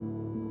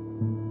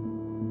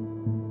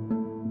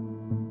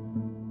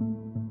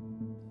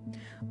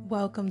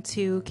Welcome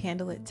to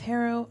Candlelit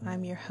Tarot.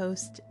 I'm your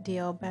host,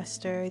 DL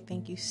Bester.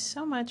 Thank you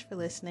so much for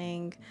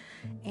listening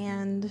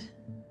and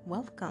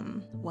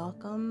welcome.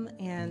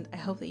 And I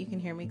hope that you can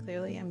hear me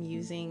clearly. I'm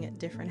using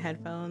different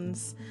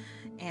headphones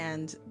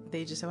and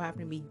they just so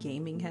happen to be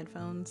gaming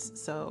headphones.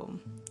 So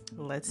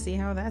let's see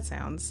how that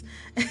sounds.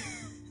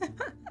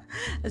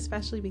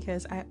 Especially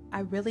because I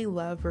really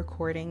love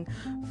recording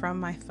from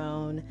my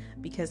phone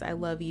because I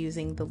love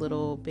using the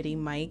little bitty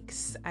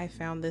mics. I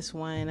found this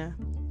one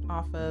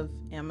off of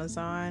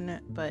Amazon,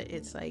 but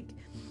it's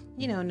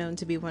known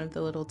to be one of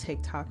the little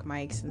TikTok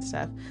mics and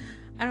stuff.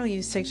 I don't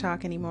use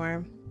TikTok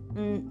anymore.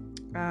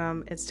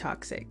 It's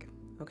toxic.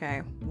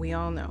 Okay, we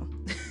all know.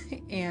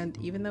 And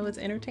even though it's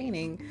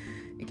entertaining,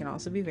 it can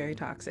also be very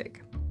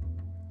toxic.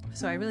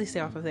 So I really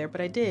stay off of there,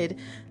 but I did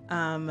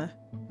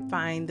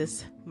find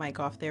this mic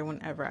off there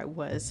whenever I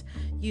was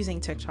using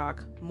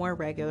TikTok more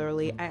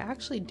regularly. I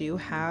actually do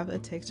have a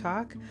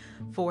TikTok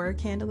for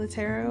Candlelit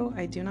Tarot.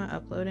 I do not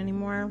upload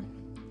anymore,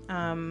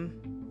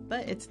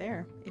 but it's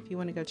there if you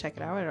want to go check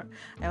it out.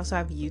 I also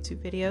have YouTube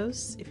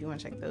videos if you want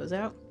to check those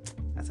out.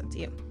 That's up to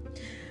you.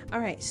 All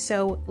right,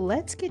 so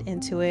let's get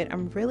into it.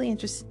 I'm really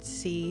interested to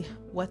see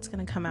what's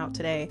going to come out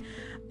today.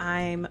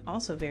 I'm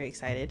also very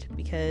excited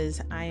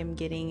because I am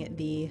getting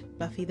the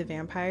Buffy the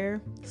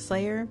Vampire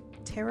Slayer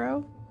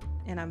tarot,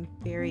 and I'm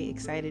very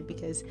excited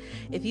because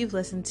if you've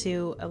listened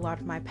to a lot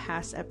of my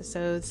past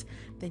episodes,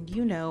 then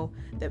you know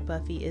that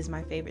Buffy is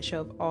my favorite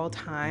show of all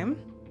time.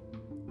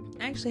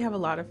 I actually have a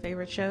lot of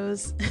favorite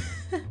shows.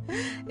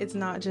 It's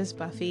not just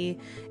Buffy.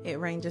 It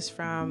ranges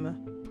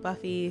from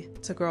Buffy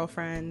to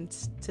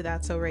Girlfriends to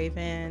That's So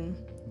Raven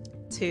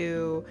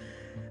to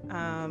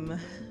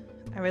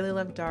I really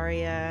love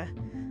Daria.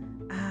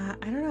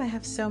 I don't know, I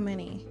have so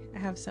many.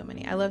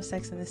 I love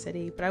Sex and the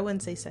City, but I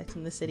wouldn't say Sex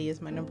and the City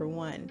is my number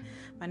one.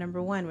 My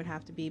number one would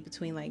have to be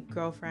between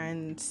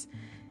Girlfriends,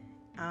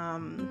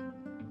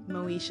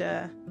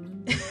 Moesha,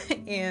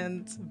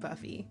 and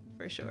Buffy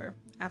for sure.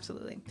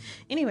 Absolutely.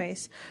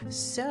 Anyways,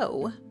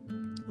 so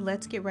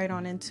let's get right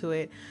on into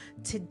it.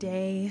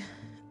 Today,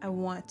 I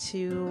want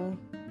to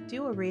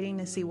do a reading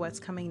to see what's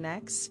coming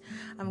next.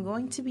 I'm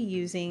going to be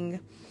using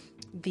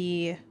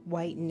the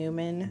White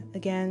Newman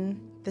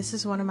again. This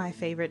is one of my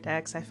favorite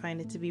decks. I find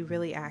it to be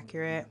really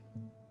accurate.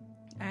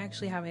 I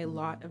actually have a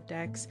lot of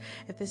decks.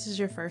 If this is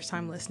your first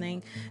time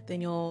listening,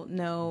 then you'll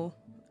know,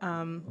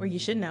 or you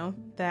should know,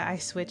 that I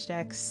switch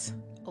decks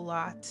a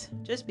lot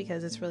just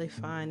because it's really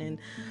fun and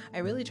I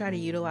really try to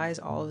utilize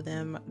all of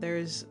them.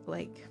 There's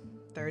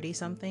 30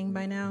 something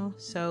by now,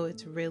 so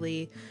it's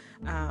really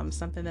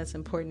something that's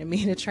important to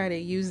me to try to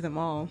use them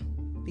all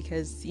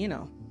because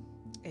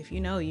if you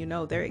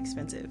know they're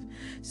expensive.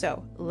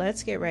 So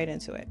let's get right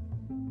into it.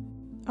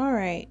 All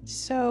right,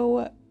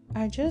 so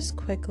I just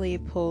quickly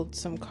pulled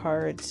some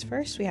cards.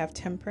 First we have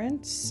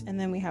Temperance, and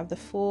then we have the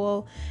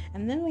Fool,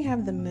 and then we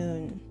have the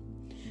Moon.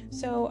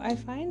 So I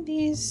find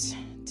these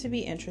to be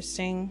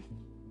interesting,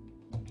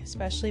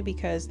 especially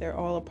because they're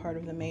all a part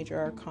of the major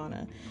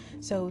arcana.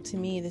 So to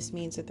me, this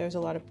means that there's a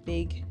lot of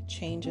big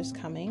changes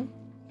coming,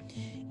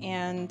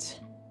 and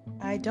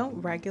I don't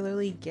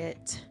regularly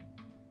get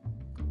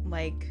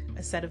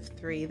a set of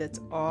 3 that's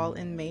all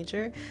in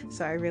major,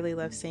 so I really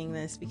love seeing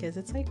this because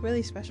it's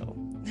really special.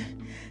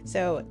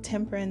 So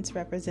Temperance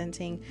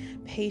representing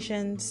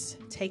patience,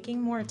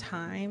 taking more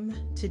time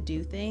to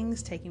do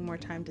things, taking more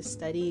time to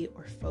study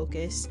or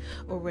focus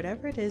or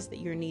whatever it is that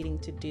you're needing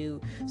to do,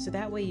 so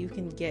that way you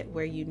can get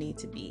where you need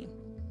to be.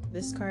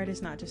 This card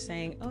is not just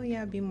saying, oh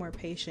yeah, be more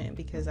patient,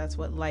 because that's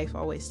what life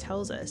always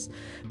tells us,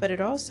 but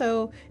it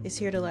also is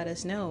here to let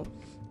us know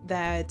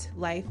that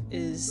life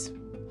is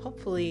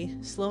hopefully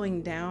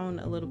slowing down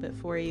a little bit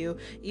for you,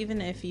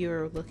 even if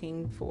you're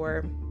looking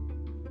for,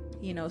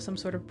 some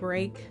sort of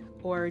break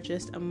or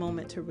just a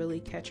moment to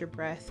really catch your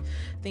breath.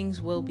 Things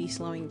will be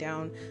slowing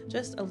down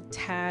just a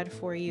tad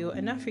for you,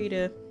 enough for you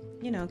to,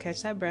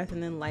 catch that breath,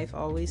 and then life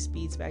always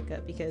speeds back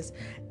up because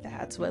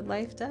that's what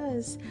life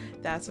does.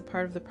 That's a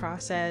part of the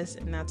process,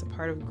 and that's a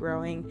part of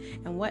growing.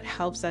 And what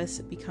helps us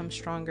become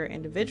stronger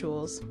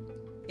individuals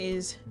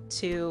is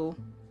to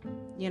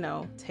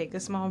take a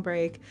small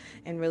break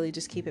and really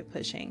just keep it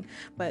pushing.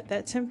 But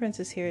that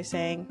Temperance is here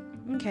saying,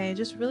 okay,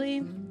 just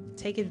really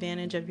take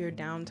advantage of your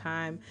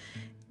downtime.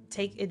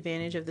 Take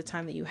advantage of the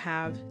time that you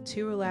have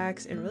to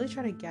relax and really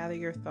try to gather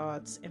your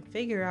thoughts and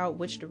figure out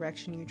which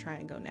direction you're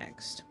trying to go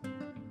next.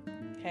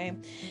 Okay.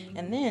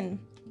 And then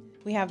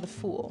we have the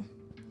Fool.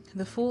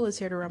 The Fool is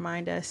here to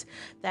remind us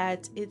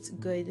that it's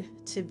good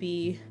to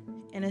be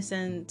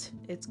innocent,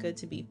 it's good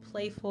to be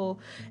playful,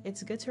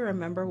 it's good to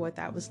remember what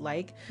that was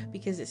like,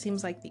 because it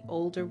seems like the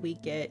older we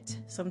get,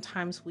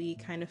 sometimes we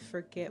kind of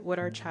forget what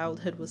our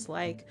childhood was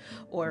like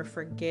or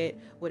forget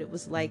what it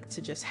was like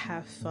to just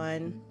have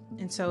fun.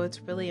 And so it's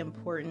really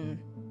important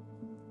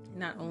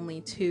not only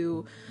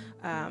to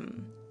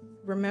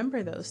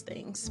remember those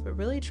things, but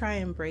really try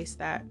and embrace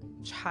that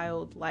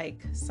childlike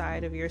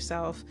side of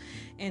yourself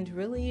and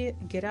really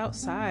get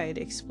outside,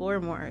 explore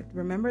more.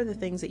 Remember the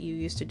things that you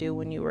used to do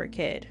when you were a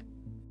kid.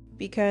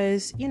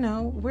 because,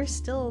 we're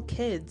still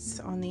kids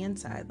on the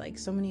inside. Like,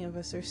 so many of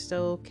us are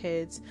still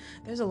kids.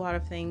 There's a lot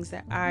of things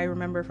that I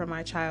remember from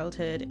my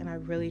childhood, and I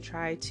really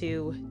try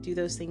to do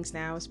those things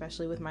now,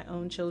 especially with my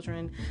own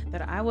children,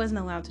 that I wasn't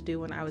allowed to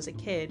do when I was a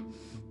kid.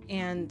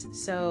 And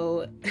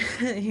so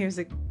here's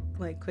a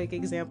quick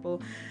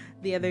example.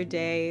 The other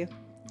day,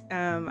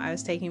 I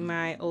was taking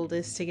my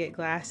oldest to get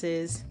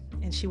glasses,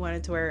 and she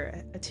wanted to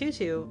wear a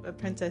tutu, a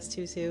princess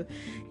tutu.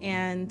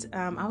 And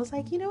I was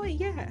like, you know what?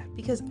 Yeah,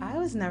 because I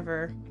was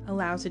never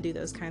allowed to do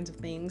those kinds of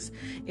things.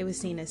 It was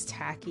seen as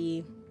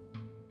tacky.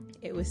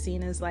 It was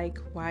seen as like,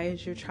 why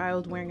is your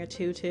child wearing a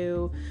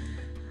tutu?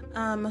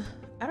 I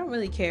don't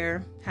really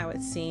care how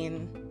it's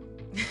seen.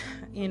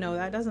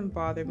 That doesn't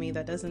bother me.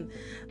 That doesn't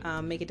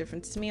make a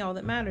difference to me. All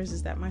that matters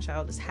is that my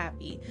child is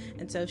happy.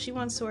 And so if she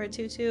wants to wear a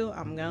tutu,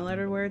 I'm going to let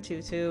her wear a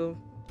tutu.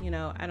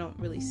 I don't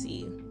really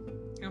see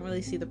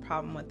the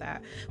problem with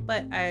that.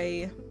 But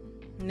I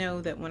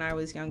know that when I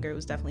was younger, it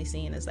was definitely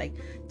seen as like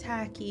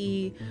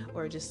tacky,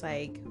 or just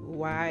like,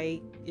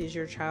 why is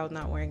your child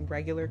not wearing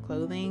regular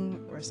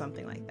clothing or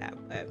something like that.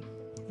 But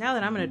now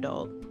that I'm an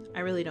adult, I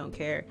really don't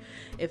care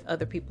if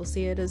other people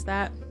see it as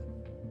that.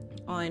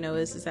 All I know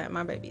is that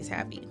my baby's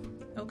happy.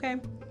 Okay?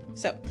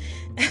 So,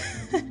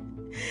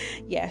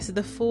 yes,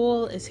 the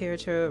Fool is here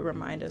to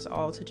remind us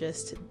all to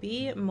just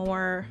be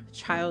more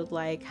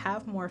childlike,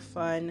 have more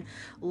fun,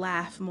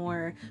 laugh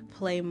more,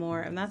 play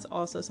more. And that's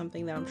also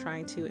something that I'm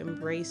trying to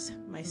embrace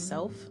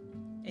myself,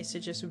 is to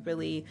just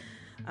really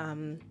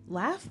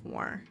laugh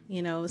more.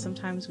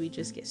 Sometimes we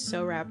just get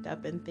so wrapped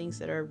up in things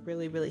that are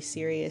really, really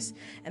serious,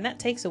 and that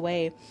takes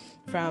away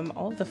from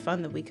all the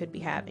fun that we could be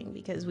having,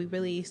 because we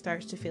really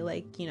start to feel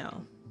like,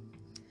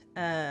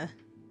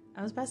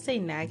 I was about to say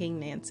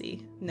nagging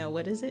Nancy. No,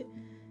 what is it?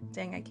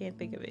 Dang, I can't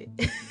think of it.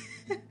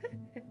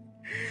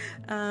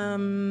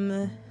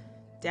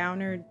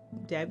 Downer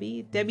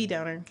Debbie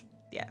Downer.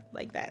 Yeah,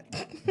 like that.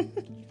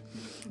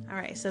 All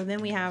right, so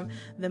then we have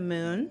the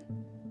Moon.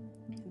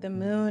 The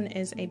Moon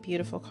is a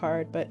beautiful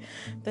card, but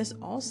this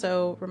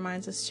also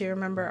reminds us to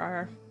remember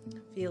our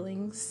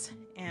feelings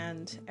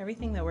and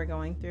everything that we're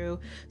going through.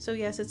 So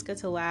yes, it's good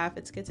to laugh.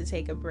 It's good to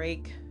take a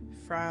break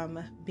from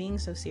being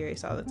so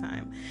serious all the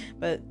time.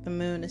 But the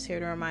Moon is here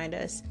to remind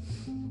us,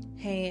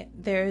 hey,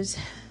 there's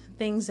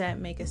things that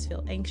make us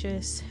feel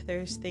anxious.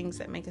 There's things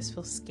that make us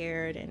feel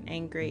scared and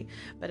angry.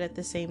 But at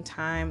the same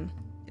time,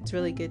 it's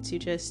really good to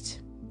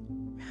just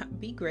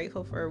be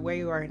grateful for where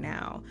you are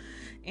now,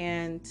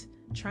 and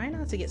try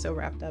not to get so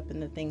wrapped up in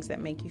the things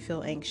that make you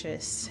feel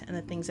anxious and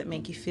the things that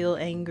make you feel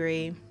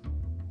angry,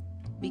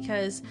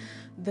 because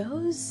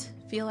those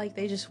feel like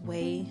they just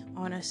weigh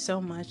on us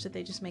so much that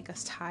they just make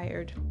us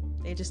tired.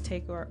 They just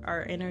take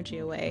our energy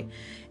away,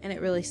 and it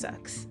really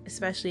sucks,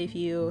 especially if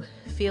you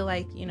feel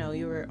like,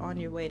 you were on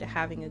your way to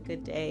having a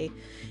good day,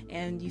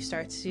 and you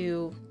start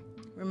to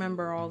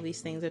remember all these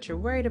things that you're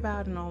worried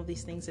about and all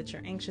these things that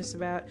you're anxious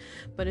about.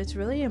 But it's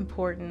really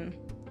important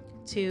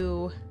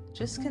to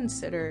just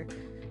consider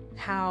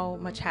how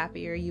much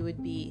happier you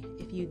would be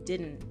if you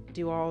didn't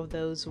do all of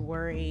those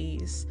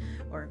worries,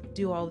 or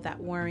do all of that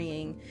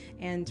worrying,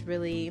 and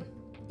really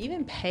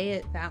even pay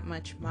it that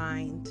much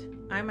mind.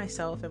 I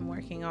myself am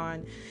working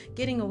on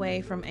getting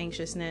away from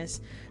anxiousness,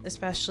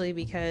 especially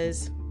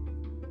because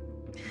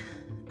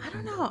I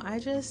don't know, I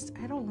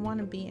don't want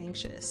to be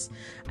anxious.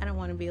 I don't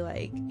want to be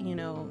like,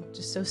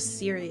 just so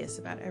serious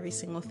about every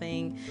single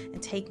thing,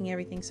 and taking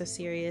everything so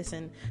serious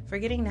and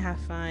forgetting to have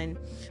fun,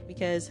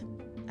 because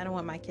I don't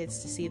want my kids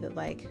to see that,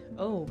 like,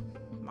 oh,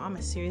 mom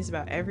is serious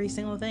about every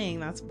single thing.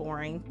 That's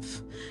boring.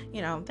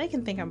 They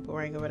can think I'm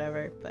boring or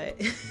whatever,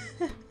 but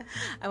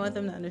I want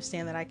them to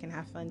understand that I can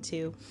have fun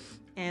too,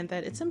 and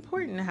that it's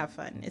important to have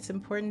fun. It's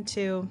important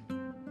to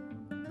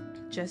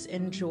just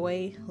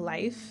enjoy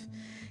life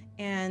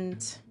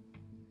and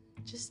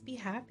just be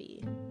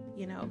happy,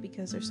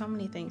 because there's so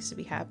many things to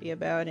be happy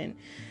about, and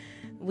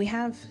we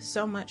have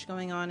so much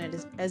going on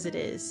as it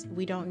is.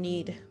 We don't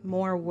need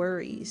more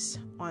worries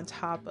on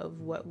top of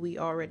what we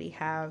already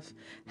have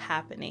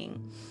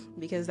happening,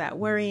 because that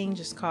worrying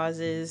just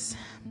causes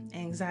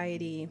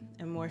anxiety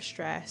and more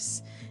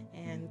stress.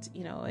 And,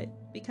 it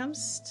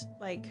becomes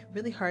like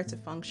really hard to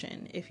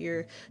function if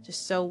you're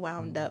just so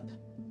wound up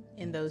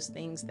in those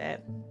things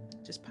that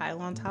just pile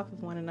on top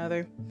of one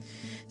another.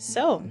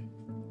 So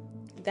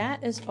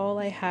that is all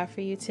I have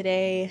for you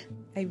today.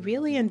 I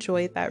really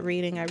enjoyed that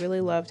reading. I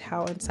really loved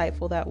how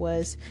insightful that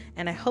was,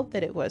 and I hope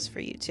that it was for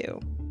you too.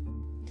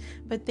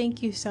 But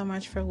thank you so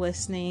much for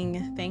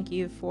listening. Thank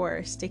you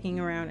for sticking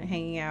around and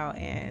hanging out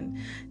and,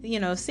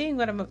 seeing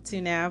what I'm up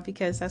to now,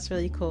 because that's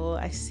really cool.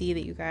 I see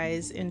that you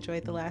guys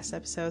enjoyed the last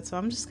episode, so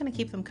I'm just going to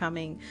keep them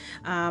coming.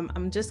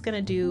 I'm just going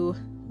to do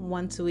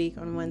once a week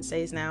on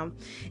Wednesdays now,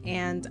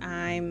 and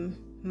I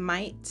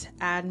might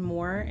add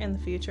more in the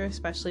future,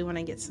 especially when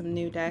I get some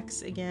new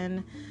decks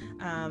again.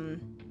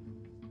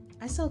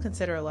 I still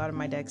consider a lot of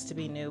my decks to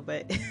be new,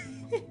 but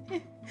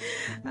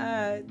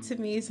to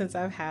me, since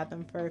I've had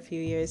them for a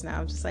few years now,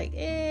 I'm just like,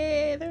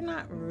 they're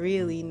not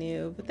really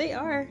new, but they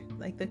are.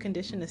 Like, the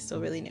condition is still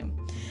really new.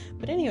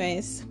 But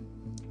anyways,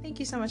 thank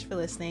you so much for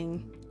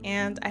listening.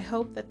 And I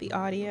hope that the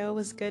audio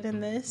was good in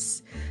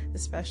this,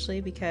 especially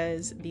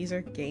because these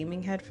are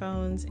gaming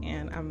headphones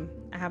and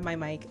I have my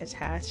mic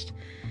attached,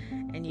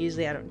 and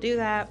usually I don't do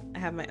that. I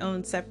have my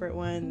own separate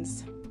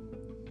ones.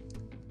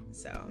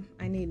 So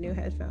I need new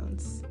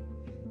headphones.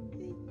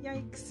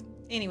 Yikes.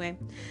 Anyway,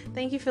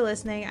 thank you for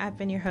listening. I've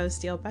been your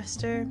host, Dale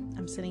Bester.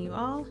 I'm sending you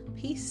all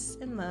peace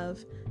and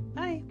love.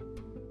 Bye.